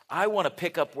I want to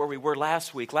pick up where we were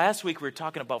last week. Last week we were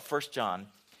talking about 1 John.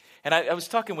 And I was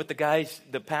talking with the guys,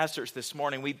 the pastors this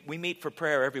morning. We meet for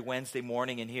prayer every Wednesday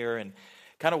morning in here and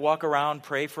kind of walk around,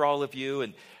 pray for all of you.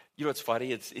 And you know what's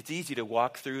funny? It's easy to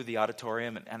walk through the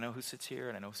auditorium and I know who sits here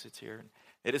and I know who sits here. And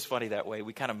it is funny that way.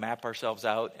 We kind of map ourselves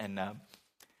out and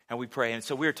we pray. And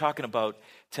so we were talking about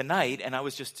tonight, and I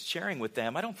was just sharing with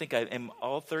them. I don't think in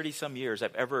all 30-some years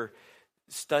I've ever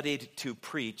studied to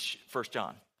preach 1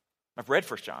 John. I've read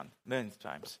 1 John many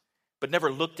times, but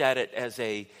never looked at it as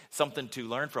something to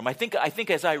learn from. I think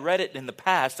as I read it in the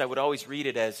past, I would always read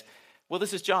it as, well,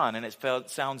 this is John, and it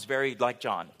sounds very like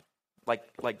John,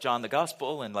 like John the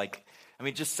Gospel, and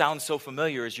it just sounds so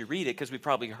familiar as you read it, because we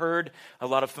probably heard a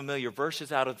lot of familiar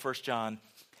verses out of 1 John.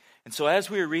 And so as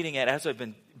we were reading it, as I've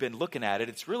been looking at it,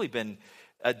 it's really been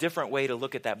a different way to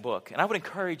look at that book. And I would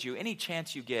encourage you, any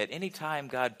chance you get, any time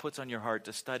God puts on your heart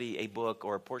to study a book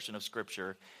or a portion of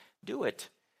Scripture, do it.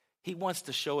 He wants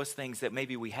to show us things that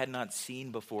maybe we had not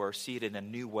seen before, see it in a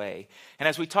new way. And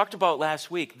as we talked about last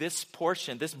week, this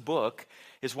book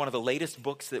is one of the latest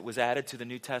books that was added to the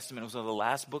New Testament. It was one of the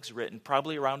last books written,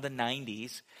 probably around the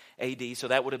 90s AD, so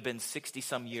that would have been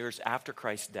 60-some years after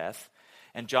Christ's death.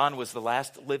 And John was the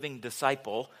last living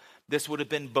disciple. This would have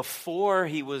been before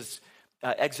he was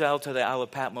exiled to the Isle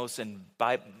of Patmos and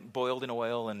boiled in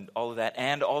oil and all of that,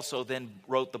 and also then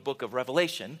wrote the book of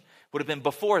Revelation. Would have been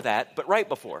before that, but right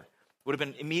before. Would have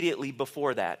been immediately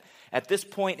before that. At this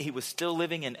point, he was still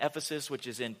living in Ephesus, which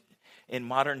is in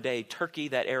modern-day Turkey,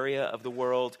 that area of the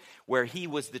world, where he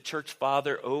was the church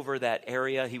father over that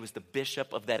area. He was the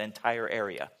bishop of that entire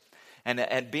area.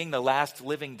 And being the last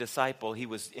living disciple, he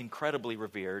was incredibly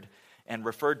revered and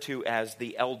referred to as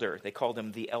the elder. They called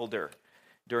him the elder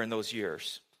during those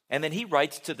years. And then he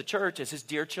writes to the church as his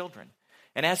dear children.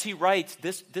 And as he writes,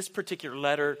 this particular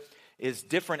letter is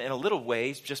different in a little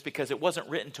ways just because it wasn't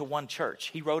written to one church.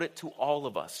 He wrote it to all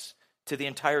of us, to the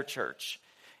entire church.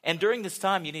 And during this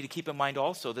time, you need to keep in mind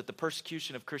also that the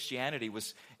persecution of Christianity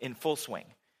was in full swing.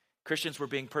 Christians were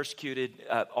being persecuted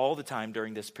all the time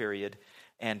during this period.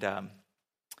 And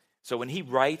so when he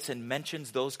writes and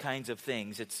mentions those kinds of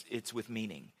things, it's with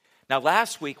meaning. Now,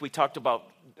 last week we talked about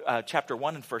chapter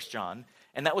 1 in 1 John,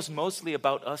 and that was mostly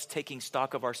about us taking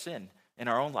stock of our sin in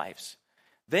our own lives.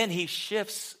 Then he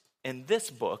shifts in this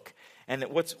book, and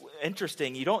what's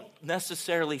interesting, you don't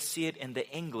necessarily see it in the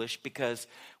English because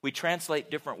we translate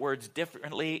different words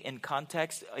differently in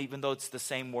context, even though it's the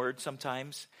same word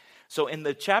sometimes. So in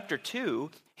the chapter 2,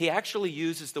 he actually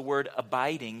uses the word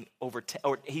abiding or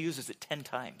he uses it 10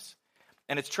 times.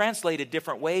 And it's translated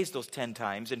different ways those 10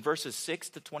 times. In verses 6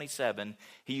 to 27,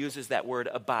 he uses that word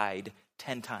abide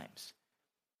 10 times,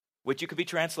 which you could be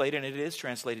translated, and it is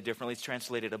translated differently. It's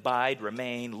translated abide,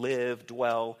 remain, live,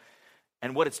 dwell.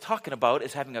 And what it's talking about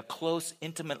is having a close,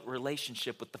 intimate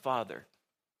relationship with the Father.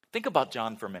 Think about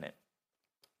John for a minute.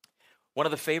 One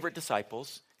of the favorite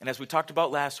disciples, and as we talked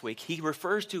about last week, he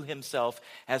refers to himself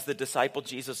as the disciple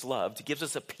Jesus loved. He gives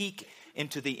us a peek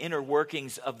into the inner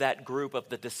workings of that group of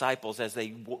the disciples as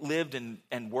they lived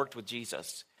and worked with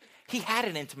Jesus. He had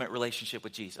an intimate relationship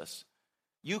with Jesus.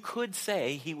 You could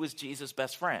say he was Jesus'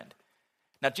 best friend.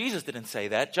 Now, Jesus didn't say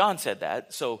that. John said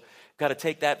that, so got to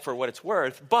take that for what it's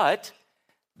worth. But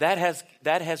that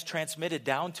has transmitted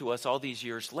down to us all these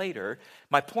years later.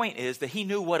 My point is that he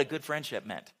knew what a good friendship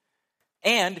meant.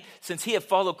 And since he had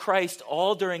followed Christ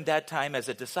all during that time as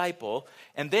a disciple,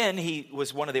 and then he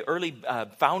was one of the early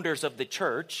founders of the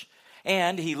church,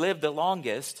 and he lived the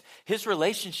longest, his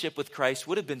relationship with Christ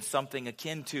would have been something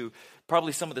akin to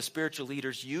probably some of the spiritual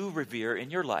leaders you revere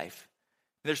in your life.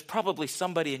 There's probably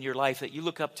somebody in your life that you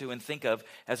look up to and think of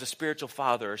as a spiritual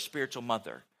father or spiritual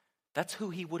mother. That's who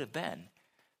he would have been.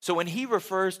 So when he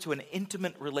refers to an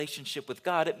intimate relationship with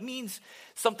God, it means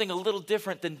something a little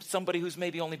different than somebody who's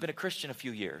maybe only been a Christian a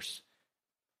few years.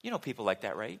 You know people like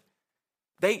that, right?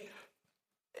 And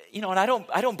I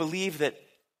don't believe that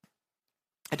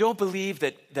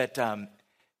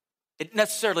it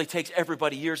necessarily takes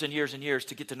everybody years and years and years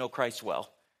to get to know Christ well.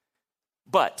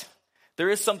 But there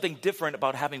is something different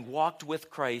about having walked with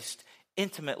Christ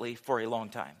intimately for a long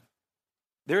time.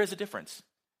 There is a difference.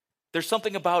 There's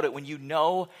something about it when you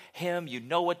know him, you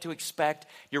know what to expect.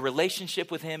 Your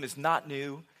relationship with him is not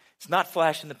new. It's not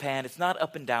flash in the pan. It's not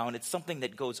up and down. It's something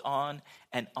that goes on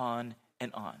and on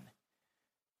and on.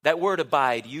 That word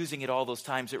abide, using it all those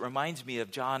times, it reminds me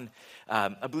of John,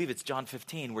 I believe it's John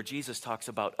 15, where Jesus talks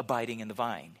about abiding in the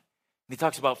vine. And he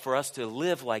talks about for us to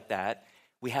live like that,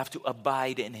 we have to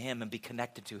abide in him and be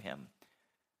connected to him.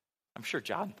 I'm sure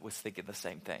John was thinking the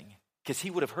same thing. because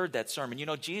he would have heard that sermon. You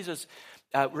know, Jesus,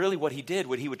 really what he did,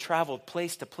 he would travel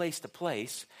place to place to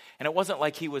place. And it wasn't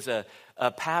like he was a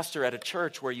pastor at a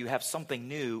church where you have something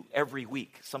new every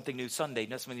week, something new Sunday,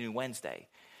 something new Wednesday.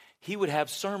 He would have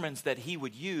sermons that he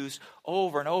would use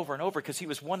over and over and over because he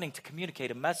was wanting to communicate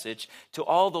a message to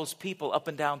all those people up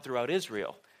and down throughout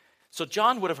Israel. So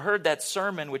John would have heard that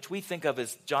sermon, which we think of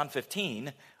as John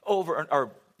 15,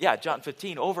 John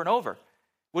 15 over and over.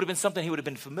 Would have been something he would have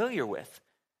been familiar with.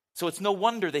 So it's no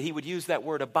wonder that he would use that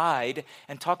word abide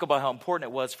and talk about how important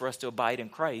it was for us to abide in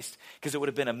Christ, because it would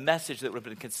have been a message that would have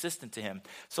been consistent to him.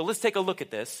 So let's take a look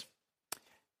at this.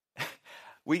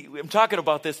 I'm talking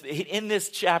about this. In this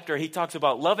chapter, he talks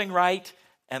about loving right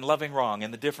and loving wrong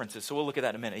and the differences. So we'll look at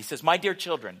that in a minute. He says, my dear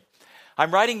children,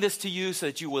 I'm writing this to you so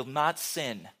that you will not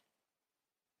sin.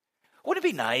 Wouldn't it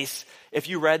be nice if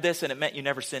you read this and it meant you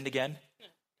never sinned again?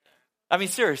 I mean,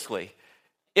 seriously.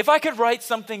 If I could write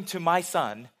something to my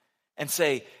son and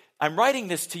say, I'm writing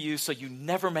this to you so you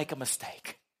never make a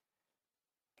mistake.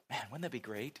 Man, wouldn't that be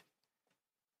great?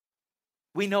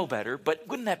 We know better, but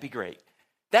wouldn't that be great?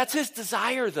 That's his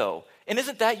desire, though. And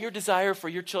isn't that your desire for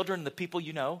your children and the people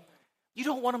you know? You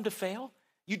don't want them to fail.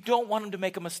 You don't want them to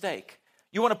make a mistake.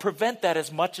 You want to prevent that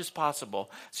as much as possible.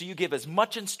 So you give as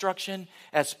much instruction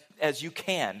as you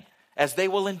can, as they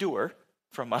will endure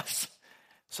from us,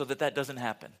 so that doesn't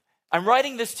happen. I'm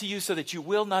writing this to you so that you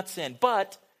will not sin.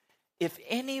 But if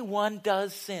anyone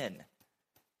does sin,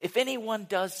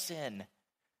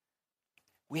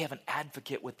 we have an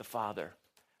advocate with the Father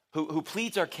who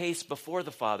pleads our case before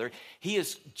the Father. He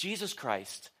is Jesus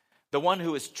Christ, the one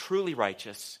who is truly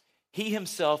righteous. He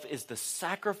himself is the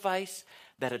sacrifice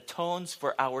that atones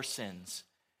for our sins.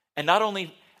 And not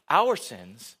only our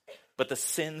sins, but the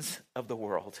sins of the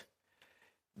world.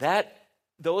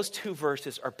 Those two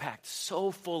verses are packed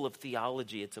so full of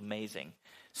theology, it's amazing.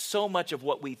 So much of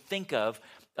what we think of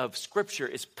Scripture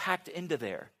is packed into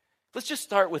there. Let's just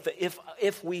start with the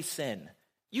if we sin.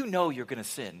 You know you're going to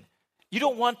sin. You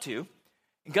don't want to.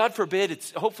 God forbid,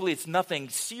 hopefully it's nothing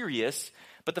serious,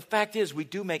 but the fact is we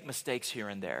do make mistakes here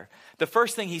and there. The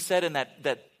first thing he said in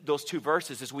those two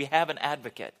verses is we have an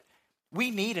advocate.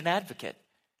 We need an advocate.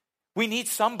 We need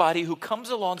somebody who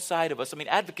comes alongside of us. I mean,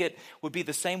 advocate would be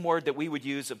the same word that we would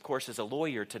use, of course, as a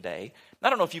lawyer today. I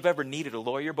don't know if you've ever needed a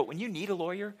lawyer, but when you need a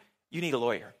lawyer, you need a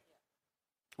lawyer.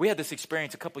 We had this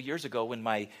experience a couple years ago when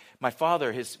my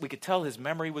father, we could tell his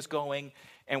memory was going,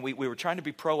 and we were trying to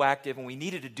be proactive, and we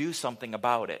needed to do something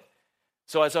about it.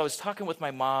 So as I was talking with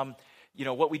my mom, you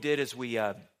know, what we did is we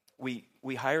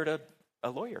hired a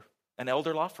lawyer, an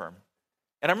elder law firm.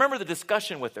 And I remember the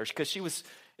discussion with her, because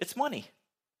it's money.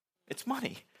 It's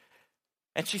money.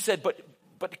 And she said,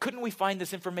 but couldn't we find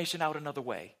this information out another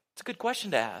way? It's a good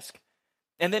question to ask.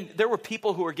 And then there were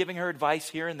people who were giving her advice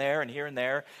here and there and here and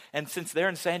there. And since they're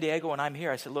in San Diego and I'm here,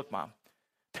 I said, look, Mom,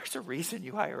 there's a reason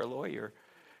you hire a lawyer.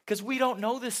 Because we don't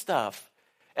know this stuff.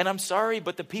 And I'm sorry,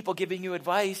 but the people giving you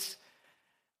advice,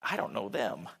 I don't know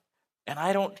them. And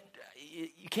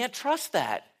you can't trust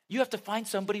that. You have to find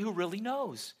somebody who really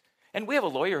knows. And we have a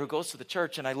lawyer who goes to the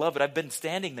church, and I love it. I've been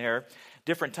standing there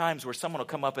different times where someone will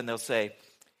come up and they'll say,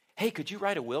 hey, could you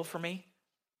write a will for me?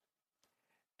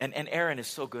 And Aaron is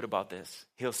so good about this.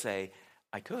 He'll say,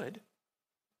 I could,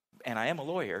 and I am a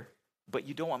lawyer, but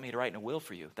you don't want me to write a will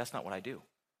for you. That's not what I do.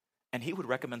 And he would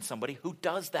recommend somebody who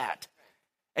does that.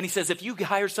 And he says, if you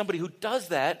hire somebody who does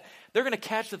that, they're going to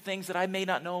catch the things that I may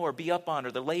not know or be up on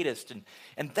or the latest.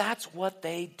 And that's what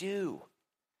they do.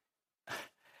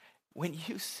 When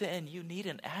you sin, you need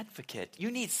an advocate.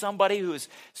 You need somebody who is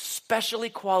specially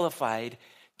qualified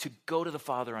to go to the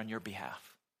Father on your behalf.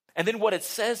 And then what it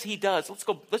says he does,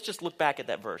 let's just look back at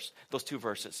that verse, those two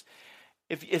verses.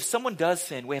 If someone does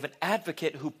sin, we have an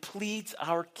advocate who pleads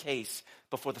our case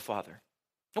before the Father.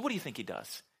 Now, what do you think he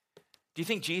does? Do you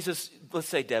think Jesus, let's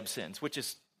say Deb sins, which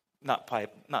is not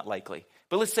likely,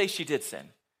 but let's say she did sin.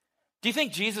 Do you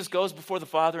think Jesus goes before the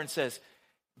Father and says,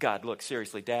 God, look,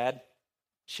 seriously, Dad,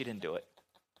 she didn't do it?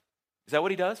 Is that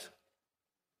what he does?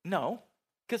 No,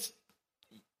 because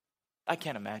I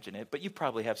can't imagine it, but you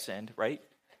probably have sinned, right?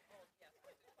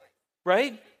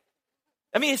 Right?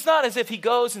 I mean, it's not as if he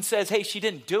goes and says, hey, she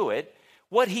didn't do it.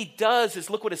 What he does is,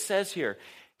 look what it says here.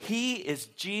 He is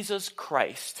Jesus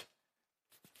Christ,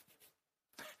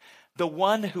 the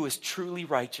one who is truly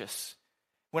righteous.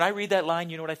 When I read that line,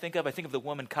 you know what I think of? I think of the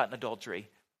woman caught in adultery.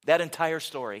 That entire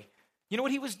story. You know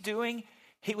what he was doing?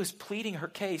 He was pleading her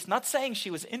case, not saying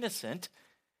she was innocent.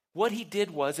 What he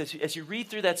did was, as you read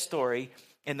through that story,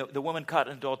 and the woman caught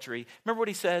in adultery, remember what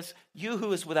he says? You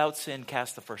who is without sin,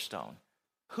 cast the first stone.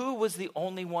 Who was the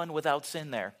only one without sin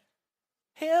there?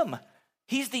 Him.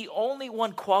 He's the only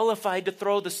one qualified to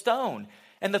throw the stone.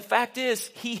 And the fact is,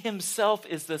 he himself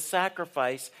is the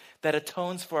sacrifice that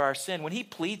atones for our sin. When he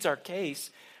pleads our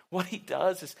case, what he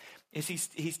does is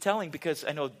he's telling, because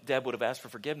I know Deb would have asked for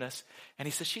forgiveness, and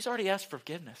he says, she's already asked for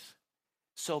forgiveness.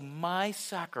 So my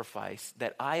sacrifice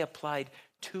that I applied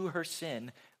to her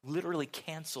sin literally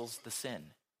cancels the sin.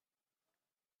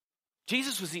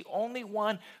 Jesus was the only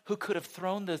one who could have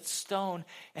thrown the stone,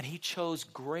 and he chose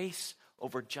grace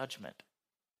over judgment.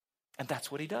 And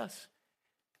that's what he does.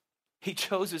 He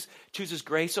chooses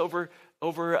grace over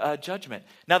judgment.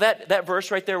 Now that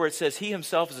verse right there where it says he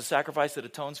himself is a sacrifice that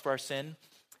atones for our sin,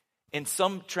 in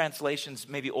some translations,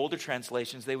 maybe older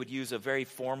translations, they would use a very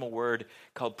formal word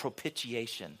called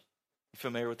propitiation. You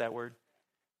familiar with that word?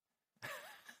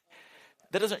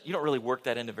 You don't really work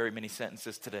that into very many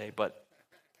sentences today, but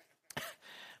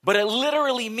it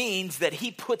literally means that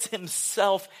he puts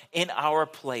himself in our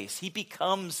place. He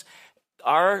becomes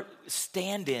our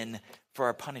stand-in for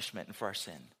our punishment and for our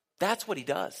sin. That's what he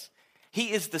does.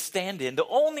 He is the stand-in, the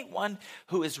only one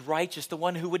who is righteous, the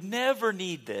one who would never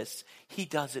need this. He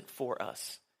does it for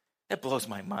us. That blows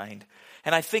my mind.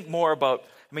 And I think more about,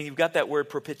 you've got that word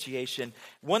propitiation.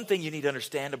 One thing you need to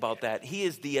understand about that, he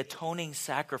is the atoning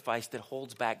sacrifice that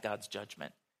holds back God's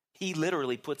judgment. He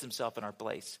literally puts himself in our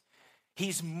place.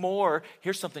 He's more,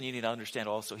 here's something you need to understand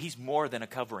also. He's more than a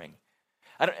covering.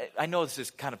 I know this is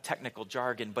kind of technical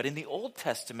jargon, but in the Old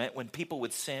Testament, when people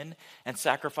would sin and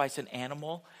sacrifice an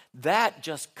animal, that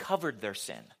just covered their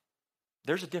sin.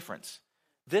 There's a difference.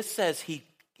 This says he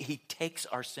takes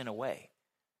our sin away.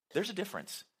 There's a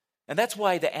difference. And that's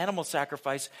why the animal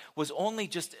sacrifice was only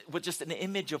just an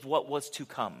image of what was to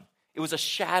come. It was a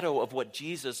shadow of what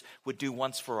Jesus would do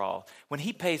once for all. When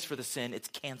he pays for the sin, it's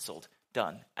canceled,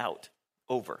 done, out,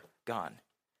 over, gone.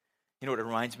 You know what it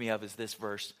reminds me of is this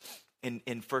verse. In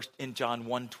John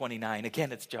 1:29,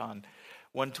 again, it's John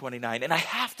 1:29. And I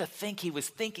have to think he was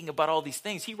thinking about all these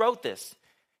things. He wrote this.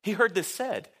 He heard this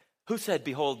said. Who said,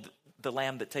 behold, the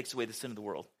Lamb that takes away the sin of the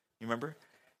world? You remember?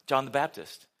 John the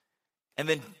Baptist. And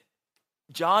then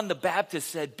John the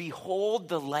Baptist said, behold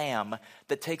the Lamb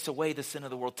that takes away the sin of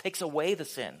the world, takes away the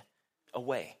sin.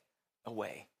 Away.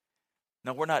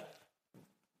 Now, we're not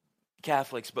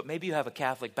Catholics, but maybe you have a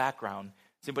Catholic background.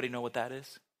 Does anybody know what that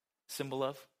is? Symbol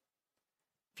of?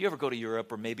 If you ever go to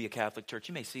Europe or maybe a Catholic church,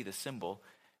 you may see the symbol.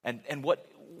 And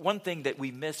one thing that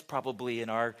we miss probably in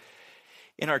our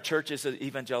churches,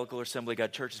 evangelical or Assembly of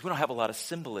God churches, we don't have a lot of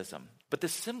symbolism. But the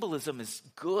symbolism is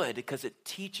good because it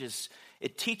teaches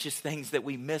things that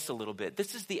we miss a little bit.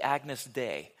 This is the Agnus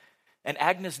Dei. And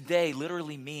Agnus Dei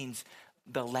literally means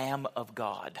the Lamb of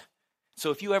God.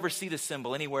 So if you ever see the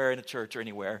symbol anywhere in a church or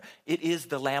anywhere, it is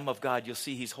the Lamb of God. You'll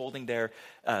see he's holding there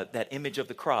that image of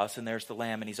the cross, and there's the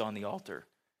Lamb, and he's on the altar.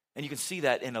 And you can see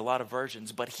that in a lot of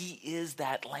versions, but he is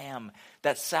that Lamb,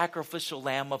 that sacrificial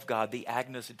Lamb of God, the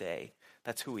Agnus Dei.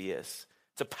 That's who he is.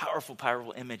 It's a powerful,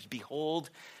 powerful image. Behold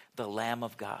the Lamb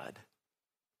of God.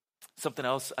 Something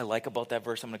else I like about that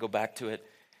verse, I'm going to go back to it.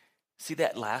 See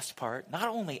that last part? Not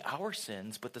only our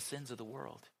sins, but the sins of the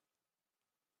world.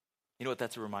 You know what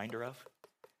that's a reminder of?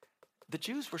 The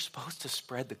Jews were supposed to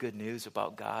spread the good news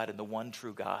about God and the one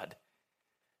true God.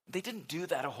 They didn't do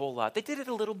that a whole lot. They did it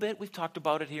a little bit. We've talked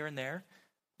about it here and there.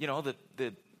 You know,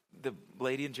 the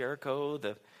lady in Jericho,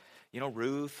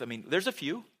 Ruth. There's a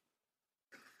few.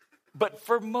 But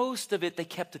for most of it, they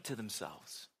kept it to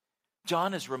themselves.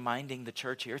 John is reminding the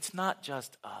church here, it's not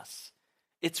just us.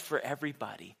 It's for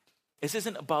everybody. This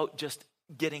isn't about just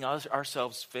getting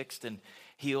ourselves fixed and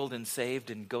healed and saved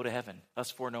and go to heaven.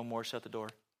 Us four no more, shut the door.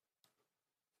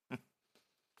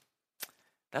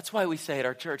 That's why we say at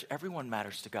our church, everyone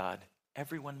matters to God.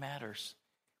 Everyone matters.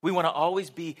 We want to always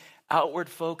be outward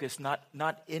focused,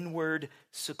 not inward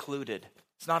secluded.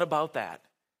 It's not about that.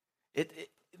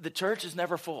 The church is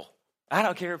never full. I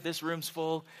don't care if this room's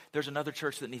full. There's another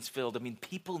church that needs filled.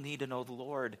 People need to know the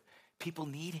Lord. People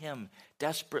need him,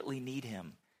 desperately need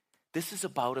him. This is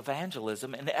about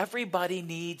evangelism, and everybody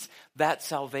needs that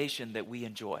salvation that we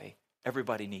enjoy.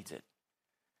 Everybody needs it.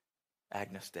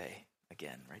 Agnus Dei,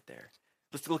 again, right there.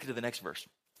 Let's look into the next verse.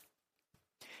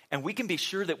 And we can be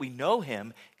sure that we know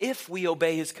him if we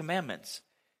obey his commandments.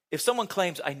 If someone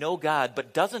claims, I know God,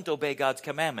 but doesn't obey God's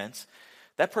commandments,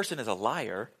 that person is a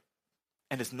liar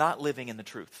and is not living in the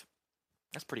truth.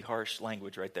 That's pretty harsh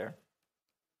language right there.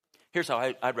 Here's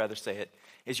how I'd rather say it,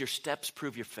 is your steps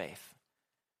prove your faith.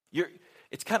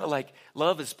 It's kind of like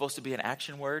love is supposed to be an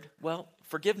action word. Well,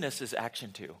 forgiveness is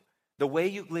action too. The way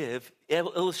you live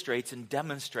illustrates and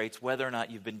demonstrates whether or not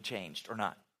you've been changed or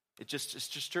not. It's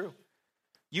just true.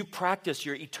 You practice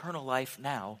your eternal life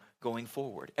now going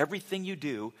forward. Everything you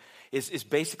do is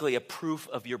basically a proof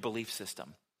of your belief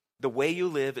system. The way you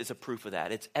live is a proof of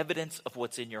that. It's evidence of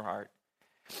what's in your heart.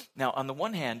 Now, on the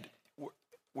one hand,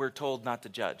 we're told not to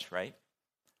judge, right?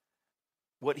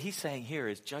 What he's saying here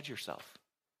is judge yourself.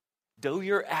 Do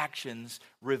your actions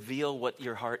reveal what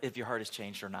your heart, if your heart has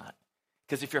changed or not?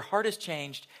 Because if your heart has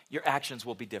changed, your actions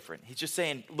will be different. He's just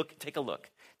saying, look, take a look.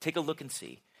 Take a look and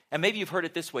see. And maybe you've heard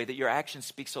it this way, that your actions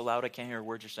speak so loud I can't hear a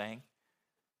word you're saying.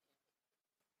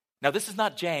 Now, this is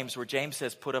not James, where James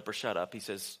says put up or shut up. He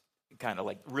says kind of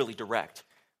like really direct.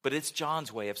 But it's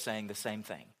John's way of saying the same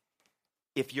thing.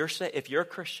 If you're a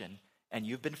Christian and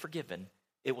you've been forgiven,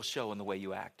 it will show in the way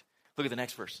you act. Look at the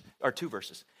next verse, or 2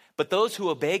 verses. But those who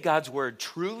obey God's word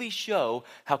truly show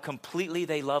how completely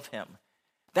they love him.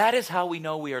 That is how we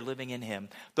know we are living in him.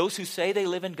 Those who say they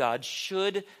live in God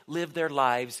should live their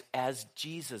lives as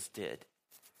Jesus did.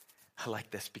 I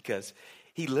like this because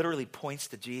he literally points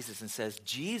to Jesus and says,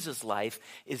 Jesus' life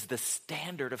is the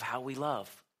standard of how we love.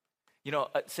 You know,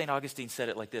 St. Augustine said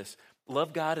it like this: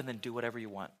 love God and then do whatever you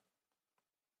want.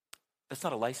 That's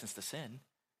not a license to sin.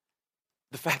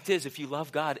 The fact is, if you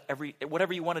love God,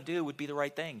 whatever you want to do would be the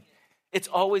right thing. It's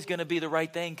always going to be the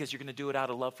right thing because you're going to do it out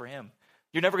of love for him.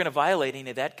 You're never going to violate any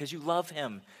of that because you love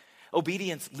him.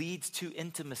 Obedience leads to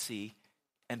intimacy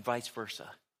and vice versa.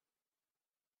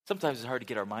 Sometimes it's hard to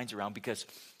get our minds around because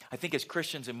I think as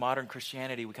Christians in modern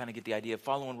Christianity, we kind of get the idea of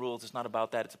following rules. It's not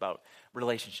about that. It's about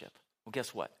relationship. Well,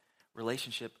 guess what?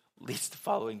 Relationship leads to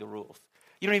following the rules.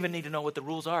 You don't even need to know what the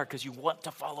rules are because you want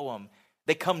to follow them.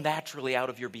 They come naturally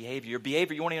out of your behavior. Your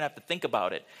behavior, you won't even have to think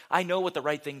about it. I know what the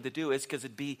right thing to do is because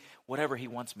it'd be whatever he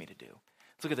wants me to do.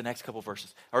 Let's look at the next couple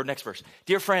verses, or next verse.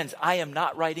 Dear friends, I am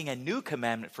not writing a new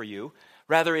commandment for you.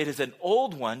 Rather, it is an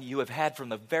old one you have had from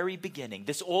the very beginning.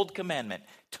 This old commandment,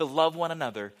 to love one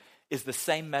another, is the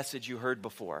same message you heard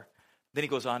before. Then he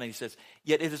goes on and he says,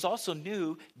 yet it is also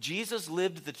new. Jesus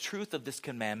lived the truth of this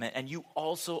commandment, and you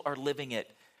also are living it.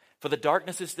 For the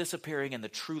darkness is disappearing and the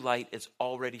true light is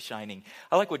already shining.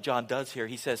 I like what John does here.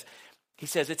 He says,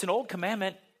 it's an old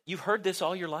commandment. You've heard this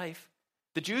all your life.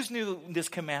 The Jews knew this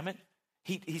commandment.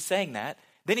 He's saying that.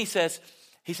 Then he says,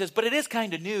 but it is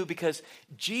kind of new because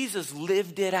Jesus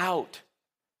lived it out.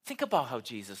 Think about how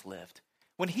Jesus lived.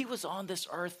 When he was on this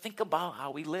earth, think about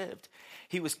how he lived.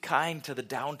 He was kind to the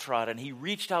downtrodden. He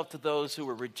reached out to those who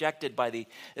were rejected by the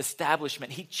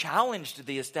establishment. He challenged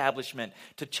the establishment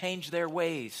to change their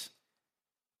ways.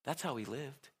 That's how he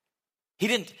lived. He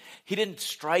didn't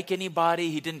strike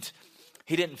anybody. He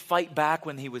didn't fight back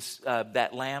when he was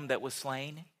that lamb that was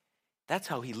slain. That's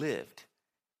how he lived.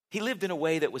 He lived in a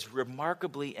way that was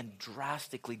remarkably and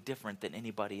drastically different than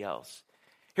anybody else.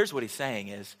 Here's what he's saying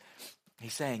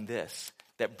he's saying this,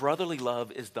 that brotherly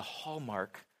love is the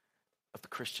hallmark of the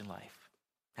Christian life.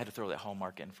 I had to throw that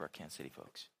hallmark in for our Kansas City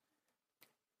folks.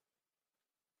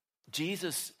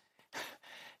 Jesus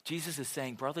is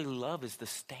saying brotherly love is the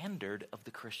standard of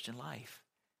the Christian life.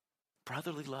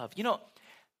 Brotherly love. You know,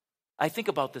 I think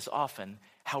about this often,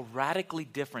 how radically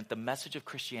different the message of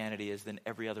Christianity is than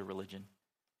every other religion,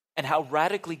 and how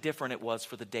radically different it was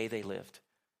for the day they lived.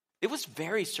 It was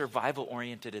very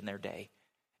survival-oriented in their day.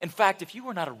 In fact, if you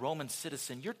were not a Roman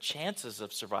citizen, your chances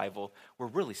of survival were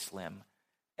really slim.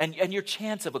 And your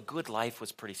chance of a good life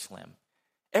was pretty slim.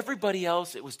 Everybody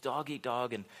else, it was dog eat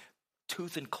dog and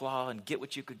tooth and claw and get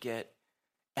what you could get.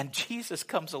 And Jesus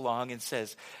comes along and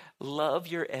says, love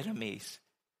your enemies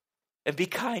and be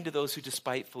kind to those who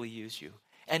despitefully use you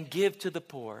and give to the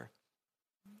poor.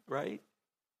 Right?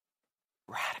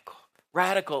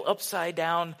 Radical, upside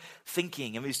down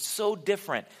thinking. I mean, it's so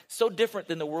different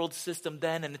than the world system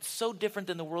then, and it's so different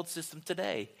than the world system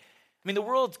today. I mean, the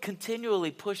world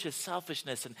continually pushes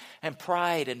selfishness and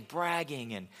pride and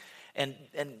bragging and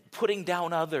putting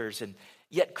down others, and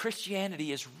yet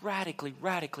Christianity is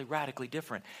radically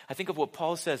different. I think of what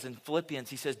Paul says in Philippians.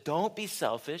 He says, don't be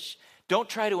selfish, don't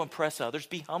try to impress others,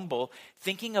 be humble,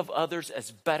 thinking of others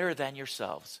as better than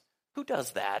yourselves. Who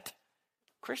does that?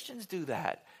 Christians do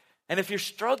that. And if you're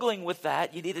struggling with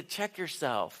that, you need to check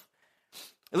yourself.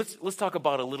 Let's talk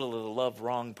about a little of the love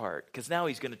wrong part, because now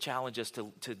he's going to challenge us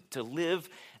to live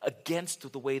against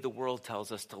the way the world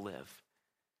tells us to live.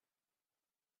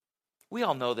 We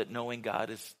all know that knowing God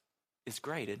is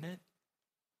great, isn't it?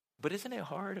 But isn't it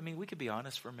hard? I mean, we could be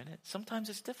honest for a minute. Sometimes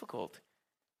it's difficult.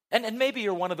 And maybe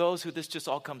you're one of those who this just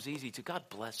all comes easy to. God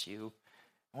bless you.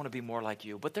 I want to be more like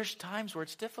you. But there's times where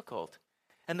it's difficult.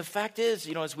 And the fact is,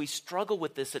 you know, as we struggle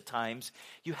with this at times,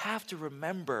 you have to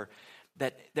remember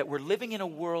that we're living in a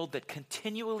world that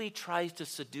continually tries to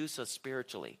seduce us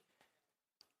spiritually.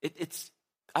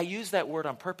 I use that word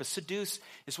on purpose. Seduce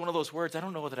is one of those words I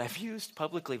don't know that I've used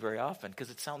publicly very often because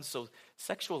it sounds so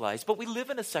sexualized. But we live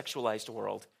in a sexualized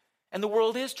world. And the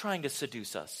world is trying to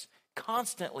seduce us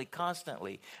constantly,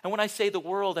 constantly. And when I say the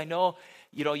world, I know,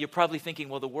 you're probably thinking,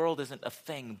 well, the world isn't a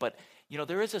thing. But,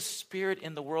 there is a spirit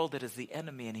in the world that is the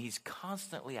enemy, and he's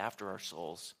constantly after our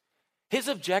souls. His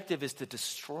objective is to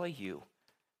destroy you,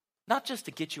 not just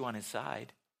to get you on his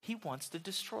side. He wants to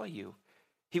destroy you.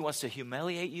 He wants to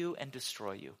humiliate you and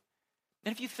destroy you.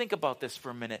 And if you think about this for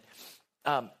a minute,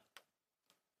 I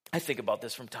think about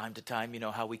this from time to time,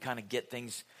 how we kind of get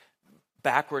things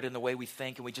backward in the way we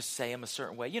think and we just say them a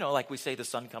certain way. Like we say the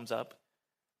sun comes up.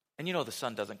 And the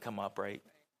sun doesn't come up, right?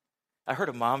 I heard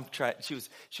a mom she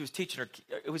was teaching her,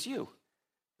 it was you,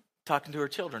 talking to her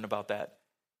children about that.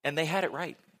 And they had it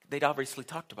right. They'd obviously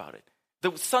talked about it.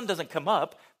 The sun doesn't come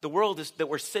up. The world that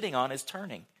we're sitting on is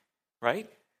turning, right?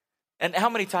 And how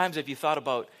many times have you thought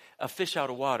about a fish out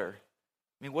of water?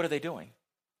 I mean, what are they doing?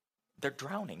 They're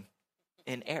drowning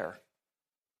in air,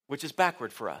 which is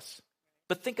backward for us.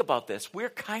 But think about this. We're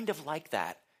kind of like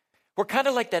that. We're kind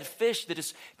of like that fish that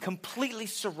is completely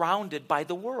surrounded by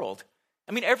the world.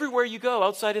 I mean, everywhere you go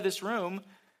outside of this room,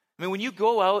 when you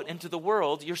go out into the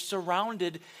world, you're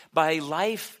surrounded by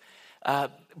life,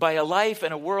 by a life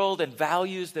and a world and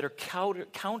values that are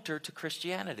counter to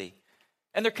Christianity.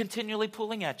 And they're continually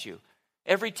pulling at you.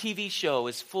 Every TV show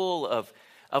is full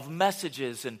of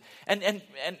messages and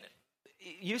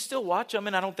you still watch them,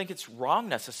 and I don't think it's wrong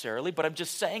necessarily, but I'm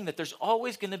just saying that there's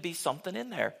always going to be something in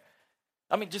there.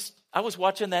 I was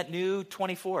watching that new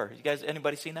 24. You guys,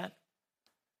 anybody seen that?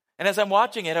 And as I'm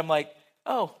watching it, I'm like,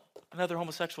 oh, another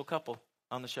homosexual couple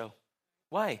on the show.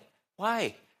 Why?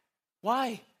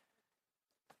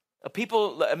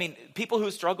 People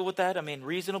who struggle with that,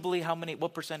 reasonably,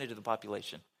 what percentage of the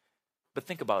population? But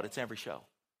think about it, it's every show.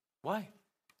 Why?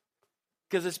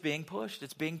 Because it's being pushed,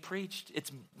 it's being preached.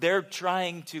 They're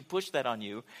trying to push that on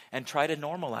you and try to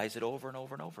normalize it over and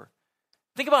over and over.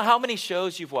 Think about how many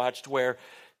shows you've watched where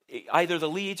either the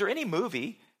leads or any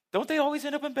movie, don't they always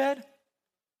end up in bed?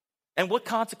 And what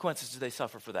consequences do they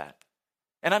suffer for that?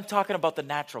 And I'm talking about the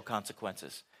natural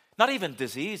consequences. Not even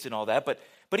disease and all that, but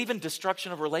even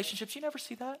destruction of relationships. You never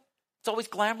see that. It's always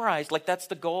glamorized, like that's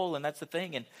the goal and that's the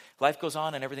thing, and life goes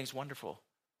on and everything's wonderful.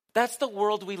 That's the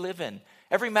world we live in.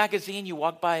 Every magazine you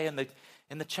walk by in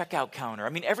the checkout counter,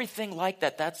 everything like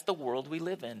that, that's the world we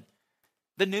live in.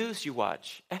 The news you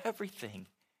watch, everything.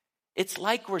 It's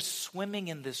like we're swimming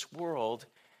in this world,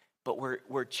 but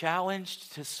we're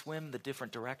challenged to swim the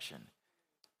different direction.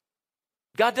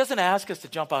 God doesn't ask us to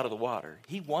jump out of the water.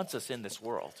 He wants us in this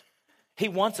world. He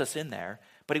wants us in there,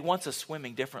 but he wants us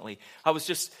swimming differently. I was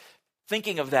just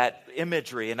thinking of that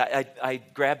imagery, and I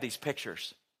grabbed these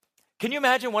pictures. Can you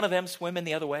imagine one of them swimming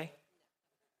the other way?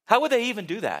 How would they even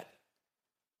do that?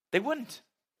 They wouldn't.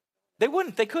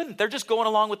 They couldn't. They're just going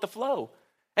along with the flow.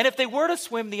 And if they were to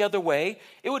swim the other way,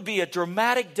 it would be a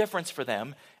dramatic difference for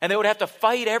them, and they would have to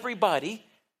fight everybody.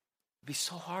 It'd be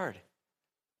so hard.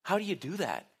 How do you do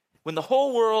that? When the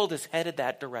whole world is headed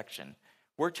that direction,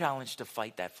 we're challenged to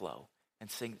fight that flow and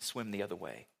swim the other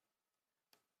way.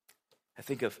 I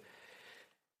think of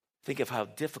how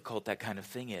difficult that kind of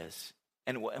thing is.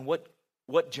 And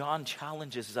what John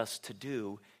challenges us to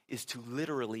do is to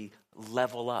literally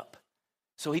level up.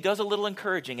 So he does a little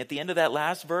encouraging. At the end of that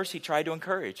last verse, he tried to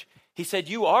encourage. He said,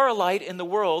 you are a light in the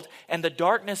world, and the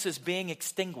darkness is being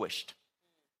extinguished.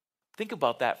 Think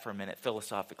about that for a minute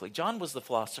philosophically. John was the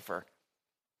philosopher.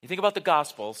 You think about the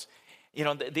Gospels,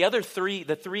 the other three,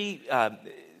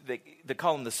 they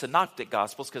call them the synoptic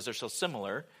Gospels because they're so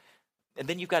similar. And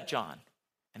then you've got John,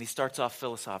 and he starts off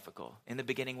philosophical. In the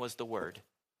beginning was the Word.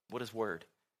 What is Word?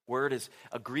 Word is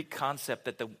a Greek concept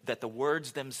that the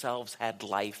words themselves had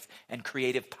life and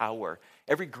creative power.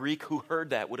 Every Greek who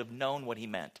heard that would have known what he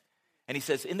meant. And he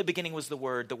says, in the beginning was the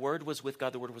Word was with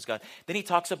God, the Word was God. Then he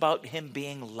talks about him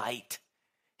being light.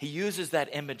 He uses that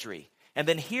imagery. And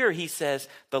then here he says,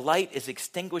 the light is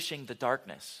extinguishing the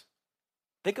darkness.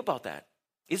 Think about that.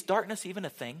 Is darkness even a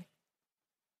thing?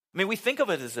 We think of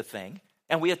it as a thing,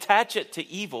 and we attach it to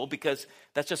evil because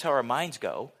that's just how our minds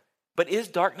go. But is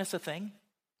darkness a thing?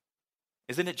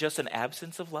 Isn't it just an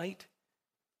absence of light?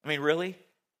 Really?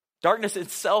 Darkness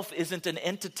itself isn't an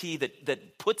entity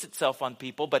that puts itself on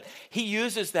people, but he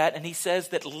uses that and he says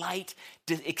that light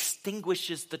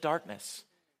extinguishes the darkness.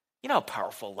 You know how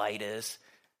powerful light is.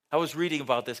 I was reading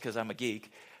about this because I'm a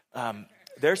geek.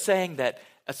 They're saying that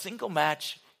a single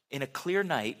match in a clear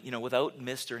night, without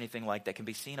mist or anything like that, can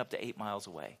be seen up to 8 miles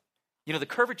away. The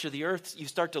curvature of the earth, you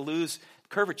start to lose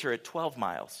curvature at 12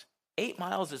 miles. 8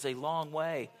 miles is a long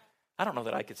way. I don't know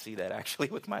that I could see that actually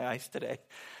with my eyes today.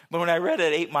 But when I read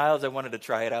it 8 miles, I wanted to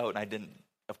try it out, and I didn't,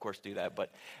 of course, do that.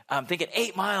 But I'm thinking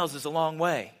 8 miles is a long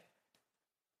way.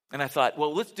 And I thought,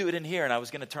 well, let's do it in here. And I was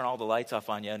going to turn all the lights off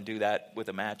on you and do that with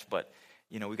a match. But,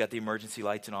 we got the emergency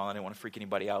lights and all. I didn't want to freak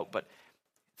anybody out. But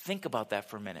think about that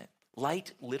for a minute.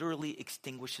 Light literally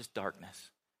extinguishes darkness.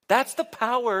 That's the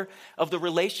power of the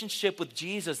relationship with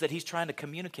Jesus that he's trying to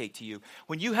communicate to you.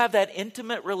 When you have that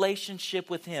intimate relationship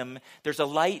with him, there's a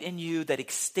light in you that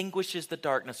extinguishes the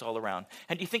darkness all around.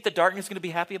 And do you think the darkness is going to be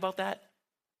happy about that?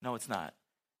 No, it's not.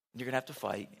 You're going to have to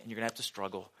fight, and you're going to have to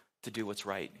struggle to do what's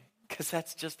right. Because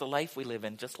that's just the life we live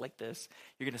in, just like this.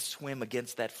 You're going to swim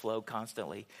against that flow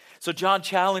constantly. So John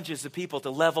challenges the people to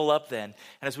level up then.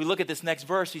 And as we look at this next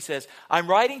verse, he says, I'm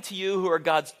writing to you who are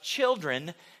God's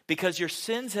children because your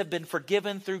sins have been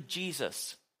forgiven through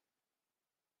Jesus.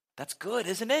 That's good,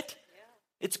 isn't it?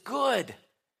 Yeah. It's good.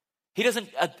 He doesn't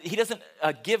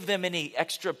give them any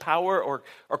extra power or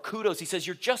kudos. He says,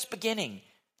 you're just beginning.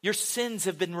 Your sins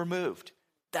have been removed.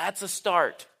 That's a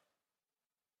start.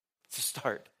 It's a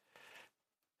start.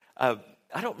 I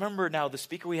don't remember now, the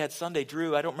speaker we had Sunday,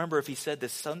 Drew, I don't remember if he said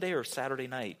this Sunday or Saturday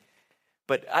night.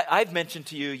 But I've mentioned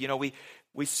to you,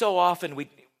 we so often,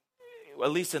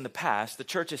 at least in the past, the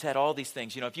church has had all these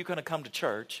things. If you're going to come to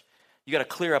church, you got to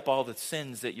clear up all the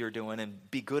sins that you're doing and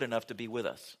be good enough to be with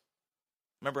us.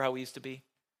 Remember how we used to be?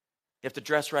 You have to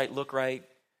dress right, look right.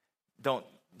 Don't,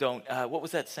 what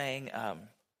was that saying?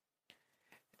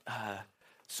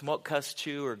 Smoke, cuss,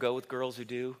 chew, or go with girls who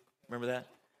do. Remember that?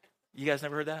 You guys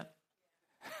never heard that?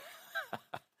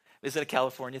 Is it a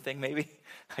California thing maybe?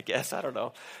 I guess, I don't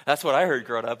know. That's what I heard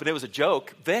growing up. And it was a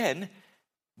joke then,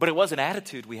 but it was an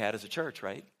attitude we had as a church,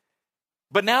 right?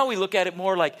 But now we look at it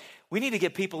more like we need to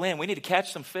get people in. We need to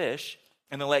catch some fish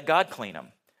and then let God clean them.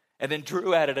 And then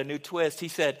Drew added a new twist. He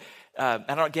said, I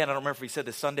don't remember if he said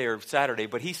this Sunday or Saturday,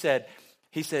 but he said,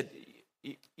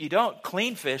 you don't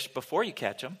clean fish before you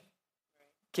catch them.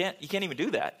 You can't even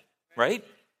do that, right?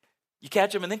 You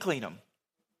catch them and then clean them.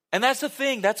 And that's the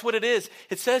thing. That's what it is.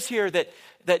 It says here that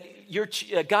you're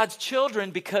God's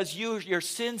children because your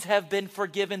sins have been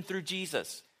forgiven through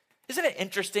Jesus. Isn't it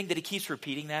interesting that he keeps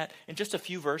repeating that in just a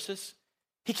few verses?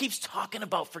 He keeps talking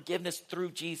about forgiveness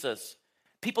through Jesus.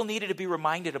 People needed to be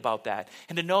reminded about that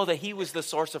and to know that he was the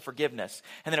source of forgiveness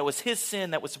and that it was his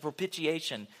sin that was the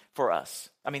propitiation for us.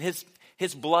 I mean,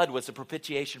 his blood was the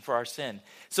propitiation for our sin.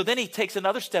 So then he takes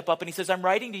another step up and he says, I'm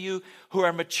writing to you who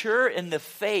are mature in the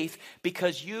faith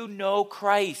because you know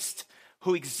Christ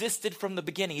who existed from the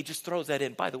beginning. He just throws that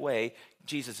in. By the way,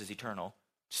 Jesus is eternal.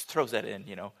 Just throws that in,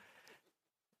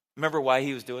 Remember why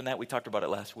he was doing that? We talked about it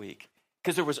last week.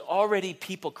 Because there was already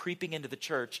people creeping into the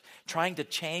church trying to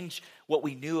change what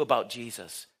we knew about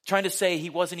Jesus. Trying to say he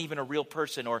wasn't even a real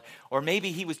person, or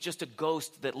maybe he was just a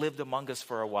ghost that lived among us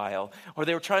for a while. Or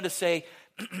they were trying to say,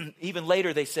 even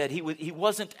later they said he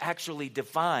wasn't actually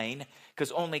divine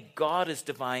because only God is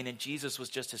divine and Jesus was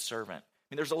just his servant.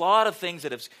 I mean, there's a lot of things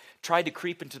that have tried to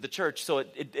creep into the church, so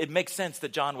it makes sense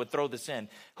that John would throw this in.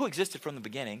 Who existed from the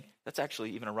beginning? That's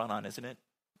actually even a run-on, isn't it?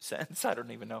 Sense? I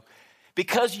don't even know.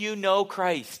 Because you know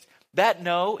Christ. That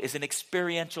know is an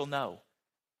experiential know.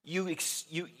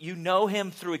 You know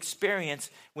him through experience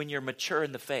when you're mature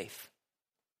in the faith.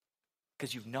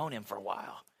 Because you've known him for a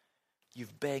while.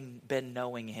 You've been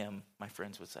knowing him, my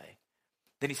friends would say.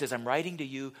 Then he says, I'm writing to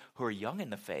you who are young in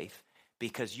the faith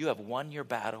because you have won your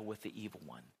battle with the evil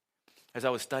one. As I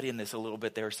was studying this a little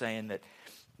bit, they were saying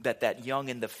that young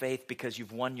in the faith because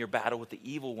you've won your battle with the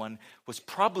evil one was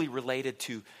probably related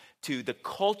to the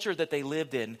culture that they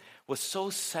lived in was so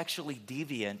sexually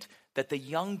deviant that the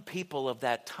young people of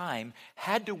that time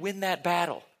had to win that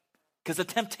battle because the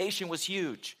temptation was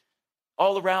huge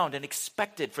all around and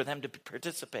expected for them to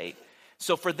participate.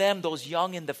 So for them, those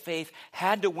young in the faith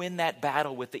had to win that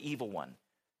battle with the evil one.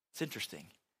 It's interesting.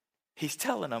 He's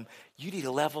telling them, you need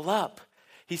to level up.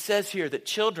 He says here that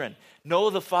children know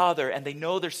the Father and they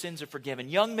know their sins are forgiven.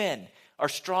 Young men are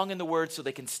strong in the word so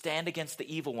they can stand against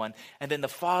the evil one. And then the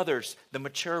fathers, the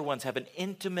mature ones, have an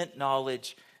intimate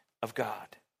knowledge of God.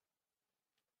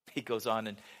 He goes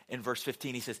on in verse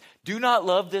 15, he says, do not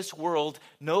love this world,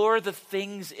 nor the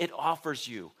things it offers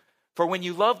you. For when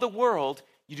you love the world,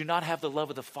 you do not have the love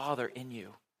of the Father in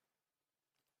you.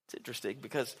 It's interesting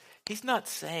because he's not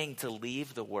saying to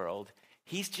leave the world.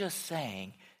 He's just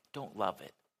saying, don't love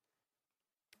it.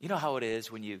 You know how it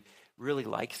is when you really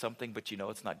like something, but you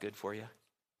know it's not good for you?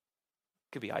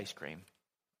 It could be ice cream.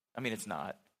 I mean, it's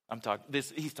not.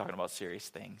 He's talking about serious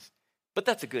things. But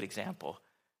that's a good example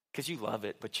because you love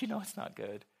it, but you know it's not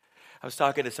good. I was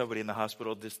talking to somebody in the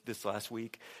hospital this last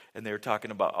week, and they were talking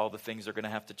about all the things they're going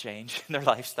to have to change in their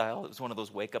lifestyle. It was one of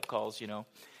those wake-up calls,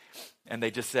 And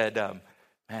they just said,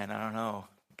 man, I don't know.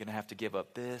 I'm going to have to give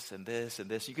up this and this and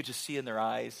this. You could just see in their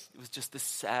eyes. It was just this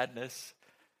sadness.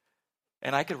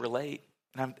 And I could relate.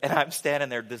 And I'm standing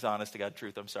there, this honest to God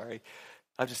truth, I'm sorry.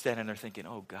 I'm just standing there thinking,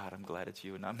 oh, God, I'm glad it's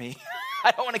you and not me.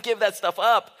 I don't want to give that stuff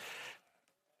up.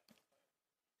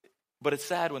 But it's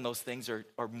sad when those things are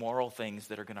moral things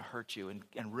that are going to hurt you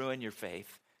and ruin your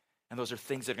faith. And those are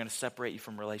things that are going to separate you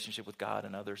from relationship with God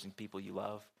and others and people you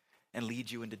love and lead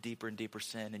you into deeper and deeper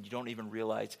sin. And you don't even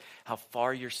realize how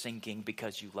far you're sinking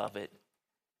because you love it.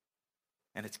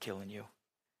 And it's killing you.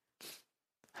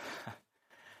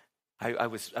 I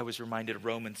was reminded of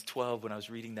Romans 12 when I was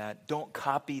reading that. Don't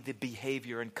copy the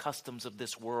behavior and customs of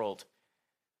this world,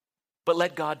 but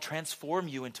let God transform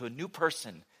you into a new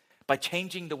person by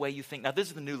changing the way you think. Now, this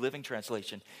is the New Living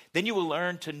Translation. Then you will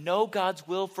learn to know God's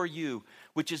will for you,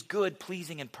 which is good,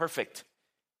 pleasing, and perfect.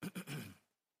 Of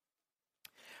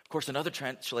course, in other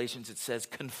translations, it says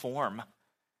conform,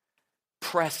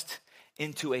 pressed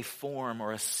into a form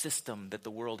or a system that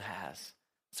the world has.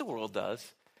 That's what the world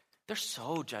does. They're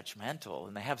so judgmental,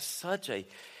 and they have such a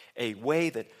way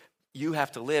that you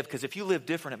have to live, because if you live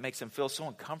different, it makes them feel so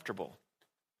uncomfortable.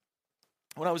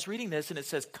 When I was reading this and it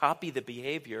says copy the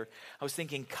behavior, I was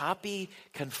thinking copy,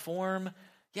 conform,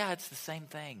 yeah, it's the same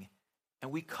thing.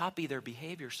 And we copy their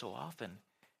behavior so often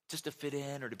just to fit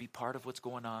in or to be part of what's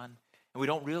going on. And we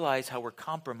don't realize how we're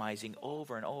compromising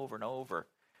over and over and over.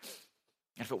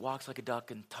 And if it walks like a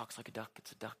duck and talks like a duck,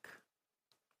 it's a duck.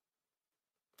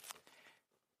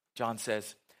 John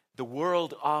says, the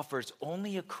world offers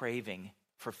only a craving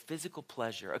for physical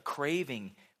pleasure, a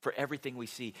craving for everything we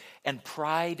see, and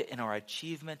pride in our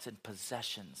achievements and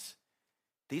possessions.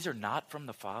 These are not from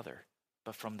the Father,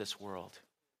 but from this world.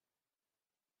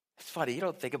 It's funny, you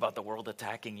don't think about the world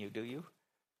attacking you, do you?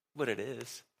 But it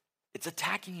is. It's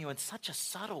attacking you in such a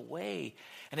subtle way,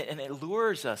 and it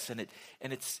lures us, and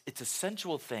it's a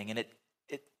sensual thing, and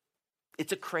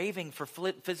it's a craving for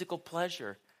physical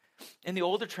pleasure. In the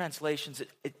older translations,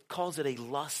 it calls it a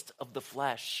lust of the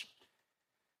flesh.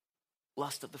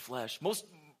 Lust of the flesh. Most,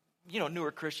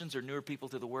 newer Christians or newer people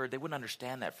to the word, they wouldn't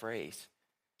understand that phrase.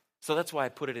 So that's why I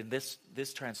put it in this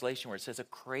translation where it says a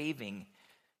craving.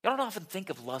 You don't often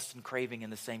think of lust and craving in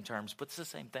the same terms, but it's the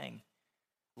same thing.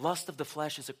 Lust of the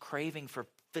flesh is a craving for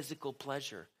physical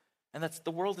pleasure. And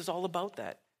the world is all about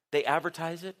that. They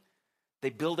advertise it.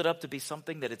 They build it up to be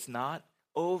something that it's not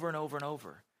over and over and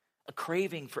over. A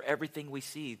craving for everything we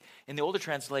see. In the older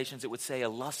translations, it would say a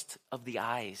lust of the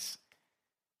eyes,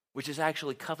 which is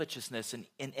actually covetousness and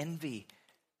envy.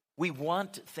 We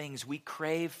want things, we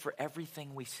crave for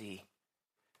everything we see.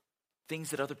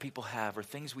 Things that other people have, or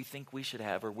things we think we should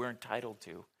have, or we're entitled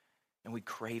to, and we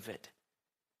crave it.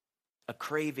 A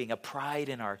craving, a pride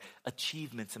in our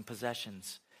achievements and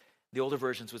possessions. The older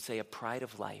versions would say a pride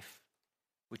of life,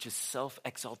 which is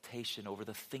self-exaltation over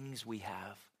the things we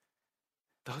have.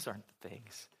 Those aren't the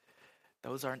things.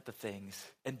 Those aren't the things.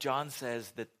 And John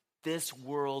says that this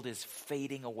world is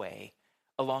fading away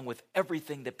along with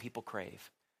everything that people crave.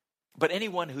 But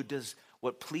anyone who does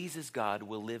what pleases God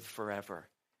will live forever.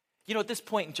 At this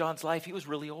point in John's life, he was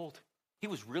really old. He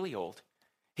was really old.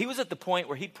 He was at the point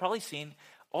where he'd probably seen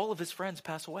all of his friends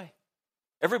pass away.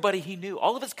 Everybody he knew,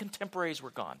 all of his contemporaries were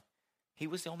gone. He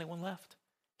was the only one left.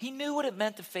 He knew what it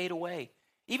meant to fade away.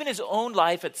 Even his own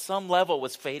life at some level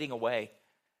was fading away.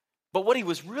 But what he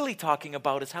was really talking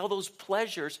about is how those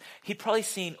pleasures he'd probably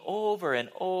seen over and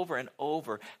over and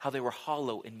over, how they were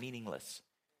hollow and meaningless.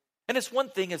 And it's one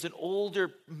thing as an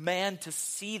older man to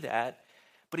see that,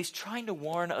 but he's trying to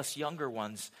warn us younger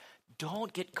ones,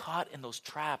 don't get caught in those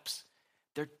traps.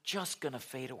 They're just going to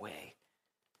fade away.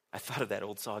 I thought of that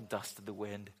old song, Dust in the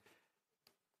Wind.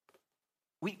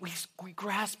 We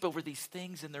grasp over these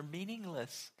things and they're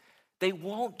meaningless. They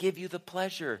won't give you the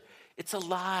pleasure. It's a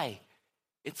lie.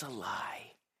 It's a lie.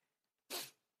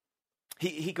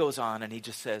 He goes on and he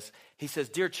says,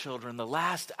 dear children, the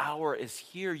last hour is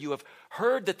here. You have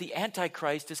heard that the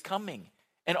Antichrist is coming.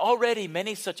 And already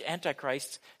many such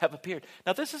Antichrists have appeared.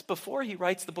 Now this is before he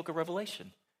writes the book of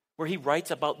Revelation, where he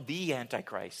writes about the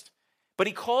Antichrist. But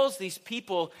he calls these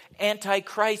people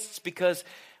Antichrists because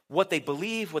what they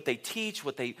believe, what they teach,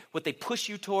 what they push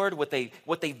you toward, what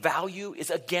they value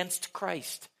is against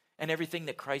Christ and everything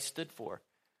that Christ stood for.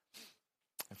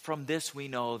 And from this we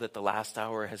know that the last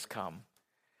hour has come.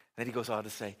 Then he goes on to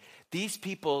say, these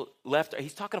people left,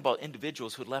 he's talking about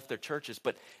individuals who had left their churches,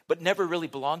 but never really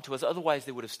belonged to us. Otherwise,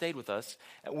 they would have stayed with us.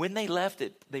 And when they left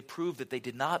it, they proved that they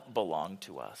did not belong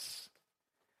to us.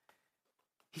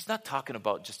 He's not talking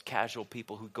about just casual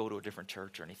people who go to a different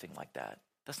church or anything like that.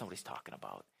 That's not what he's talking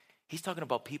about. He's talking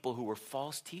about people who were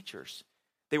false teachers.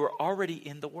 They were already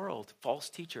in the world, false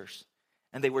teachers,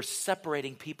 and they were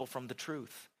separating people from the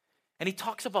truth. And he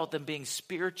talks about them being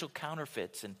spiritual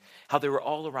counterfeits and how they were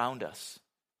all around us.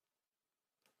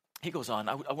 He goes on.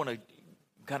 I want to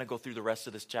kind of go through the rest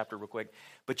of this chapter real quick.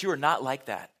 But you are not like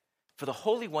that. For the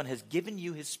Holy One has given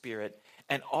you his Spirit,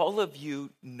 and all of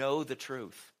you know the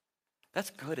truth. That's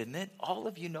good, isn't it? All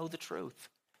of you know the truth.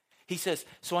 He says,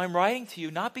 so I'm writing to you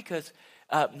not because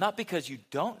you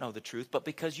don't know the truth, but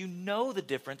because you know the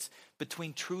difference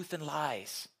between truth and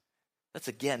lies. That's,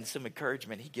 again, some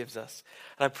encouragement he gives us.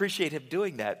 And I appreciate him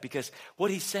doing that because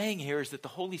what he's saying here is that the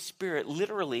Holy Spirit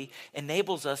literally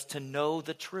enables us to know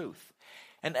the truth.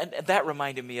 And that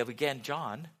reminded me of, again,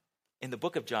 John, in the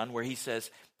book of John, where he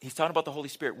says, he's talking about the Holy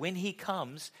Spirit. When he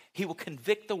comes, he will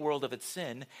convict the world of its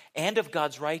sin and of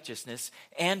God's righteousness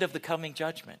and of the coming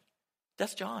judgment.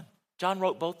 That's John. John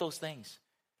wrote both those things.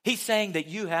 He's saying that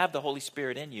you have the Holy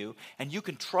Spirit in you and you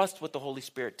can trust what the Holy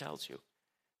Spirit tells you.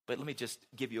 But let me just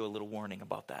give you a little warning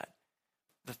about that.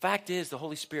 The fact is, the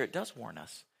Holy Spirit does warn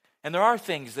us. And there are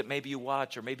things that maybe you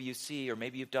watch or maybe you see or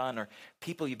maybe you've done or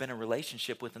people you've been in a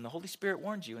relationship with, and the Holy Spirit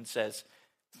warns you and says,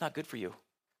 it's not good for you.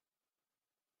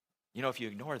 You know, if you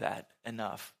ignore that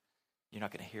enough, you're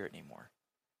not going to hear it anymore.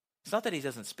 It's not that he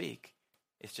doesn't speak.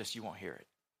 It's just you won't hear it.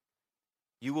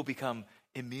 You will become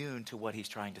immune to what he's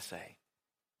trying to say.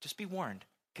 Just be warned,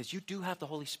 because you do have the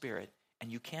Holy Spirit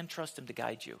and you can trust him to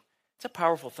guide you. It's a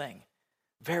powerful thing,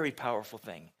 very powerful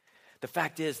thing. The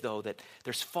fact is, though, that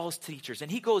there's false teachers.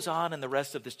 And he goes on in the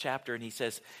rest of this chapter and he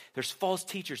says, there's false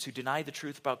teachers who deny the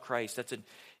truth about Christ. That's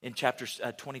in chapters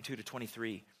 22 to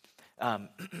 23.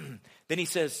 Then he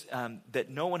says that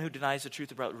no one who denies the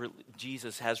truth about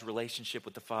Jesus has relationship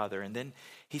with the Father. And then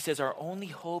he says our only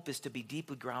hope is to be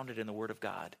deeply grounded in the Word of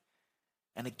God.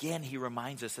 And again, he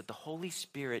reminds us that the Holy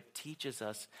Spirit teaches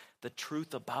us the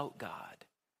truth about God.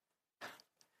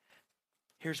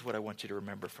 Here's what I want you to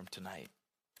remember from tonight.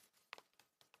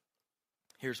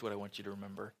 Here's what I want you to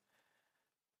remember.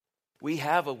 We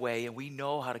have a way and we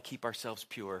know how to keep ourselves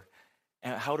pure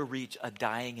and how to reach a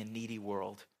dying and needy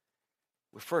world.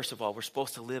 First of all, we're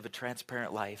supposed to live a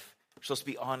transparent life. We're supposed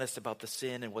to be honest about the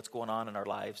sin and what's going on in our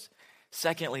lives.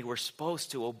 Secondly, we're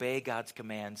supposed to obey God's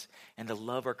commands and to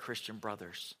love our Christian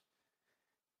brothers.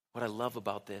 What I love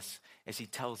about this is he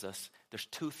tells us there's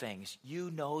two things.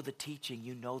 You know the teaching,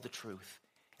 you know the truth.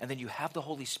 And then you have the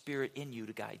Holy Spirit in you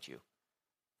to guide you.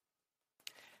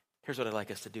 Here's what I'd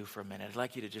like us to do for a minute. I'd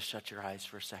like you to just shut your eyes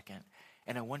for a second.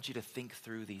 And I want you to think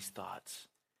through these thoughts.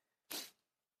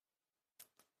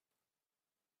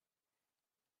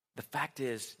 The fact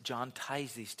is, John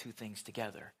ties these two things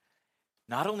together.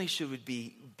 Not only should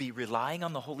we be relying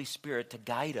on the Holy Spirit to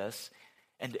guide us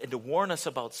and to warn us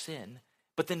about sin,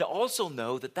 but then to also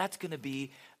know that that's going to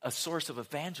be a source of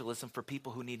evangelism for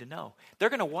people who need to know. They're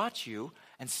going to watch you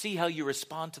and see how you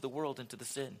respond to the world and to the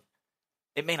sin.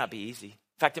 It may not be easy.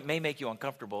 In fact, it may make you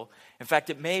uncomfortable. In fact,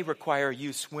 it may require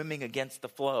you swimming against the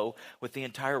flow with the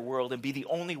entire world and be the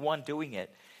only one doing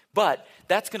it. But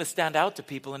that's going to stand out to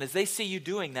people. And as they see you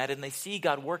doing that and they see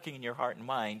God working in your heart and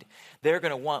mind, they're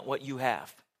going to want what you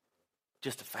have.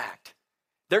 Just a fact.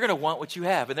 They're going to want what you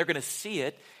have. And they're going to see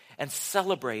it and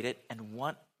celebrate it and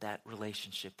want that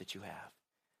relationship that you have.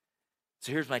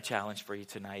 So here's my challenge for you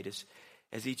tonight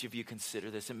as each of you consider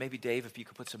this. And maybe, Dave, if you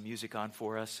could put some music on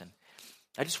for us. And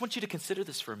I just want you to consider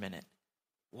this for a minute.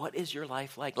 What is your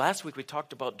life like? Last week we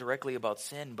talked directly about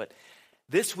sin. But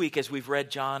this week as we've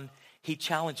read John, he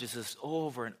challenges us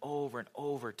over and over and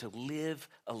over to live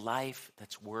a life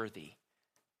that's worthy.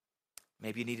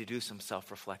 Maybe you need to do some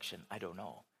self-reflection. I don't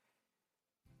know.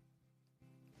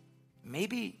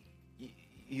 Maybe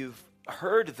you've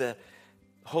heard the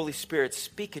Holy Spirit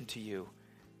speaking to you.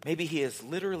 Maybe he has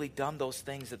literally done those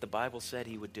things that the Bible said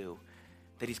he would do,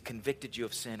 that he's convicted you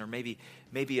of sin or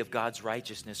maybe of God's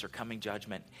righteousness or coming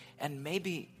judgment. And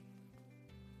maybe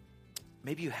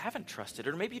you haven't trusted,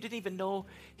 or maybe you didn't even know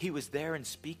he was there and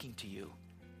speaking to you.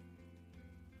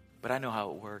 But I know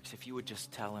how it works. If you would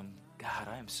just tell him, God,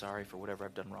 I am sorry for whatever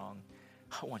I've done wrong.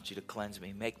 I want you to cleanse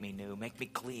me, make me new, make me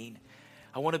clean.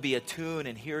 I want to be attuned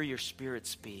and hear your Spirit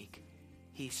speak.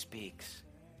 He speaks.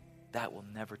 That will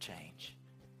never change.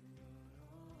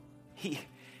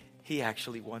 He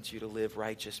actually wants you to live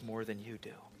righteous more than you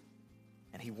do.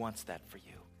 And he wants that for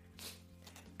you.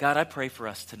 God, I pray for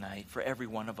us tonight, for every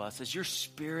one of us, as your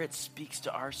Spirit speaks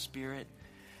to our spirit.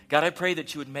 God, I pray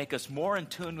that you would make us more in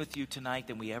tune with you tonight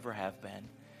than we ever have been.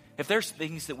 If there's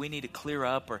things that we need to clear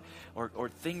up or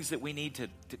things that we need to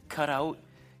cut out,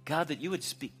 God, that you would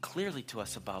speak clearly to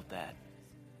us about that.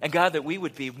 And God, that we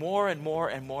would be more and more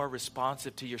and more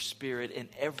responsive to your Spirit in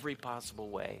every possible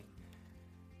way.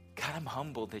 God, I'm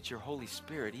humbled that your Holy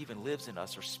Spirit even lives in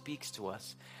us or speaks to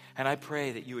us. And I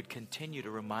pray that you would continue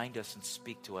to remind us and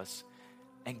speak to us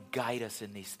and guide us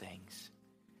in these things.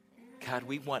 God,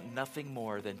 we want nothing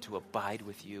more than to abide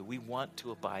with you. We want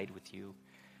to abide with you.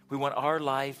 We want our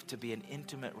life to be an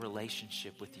intimate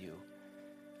relationship with you.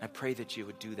 I pray that you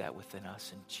would do that within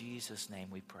us. In Jesus' name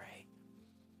we pray.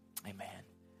 Amen.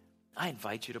 I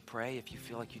invite you to pray if you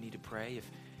feel like you need to pray.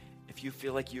 If you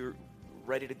feel like you're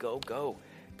ready to go, go.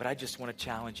 But I just want to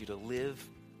challenge you to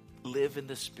live in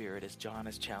the Spirit as John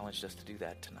has challenged us to do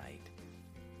that tonight.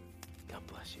 God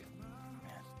bless you.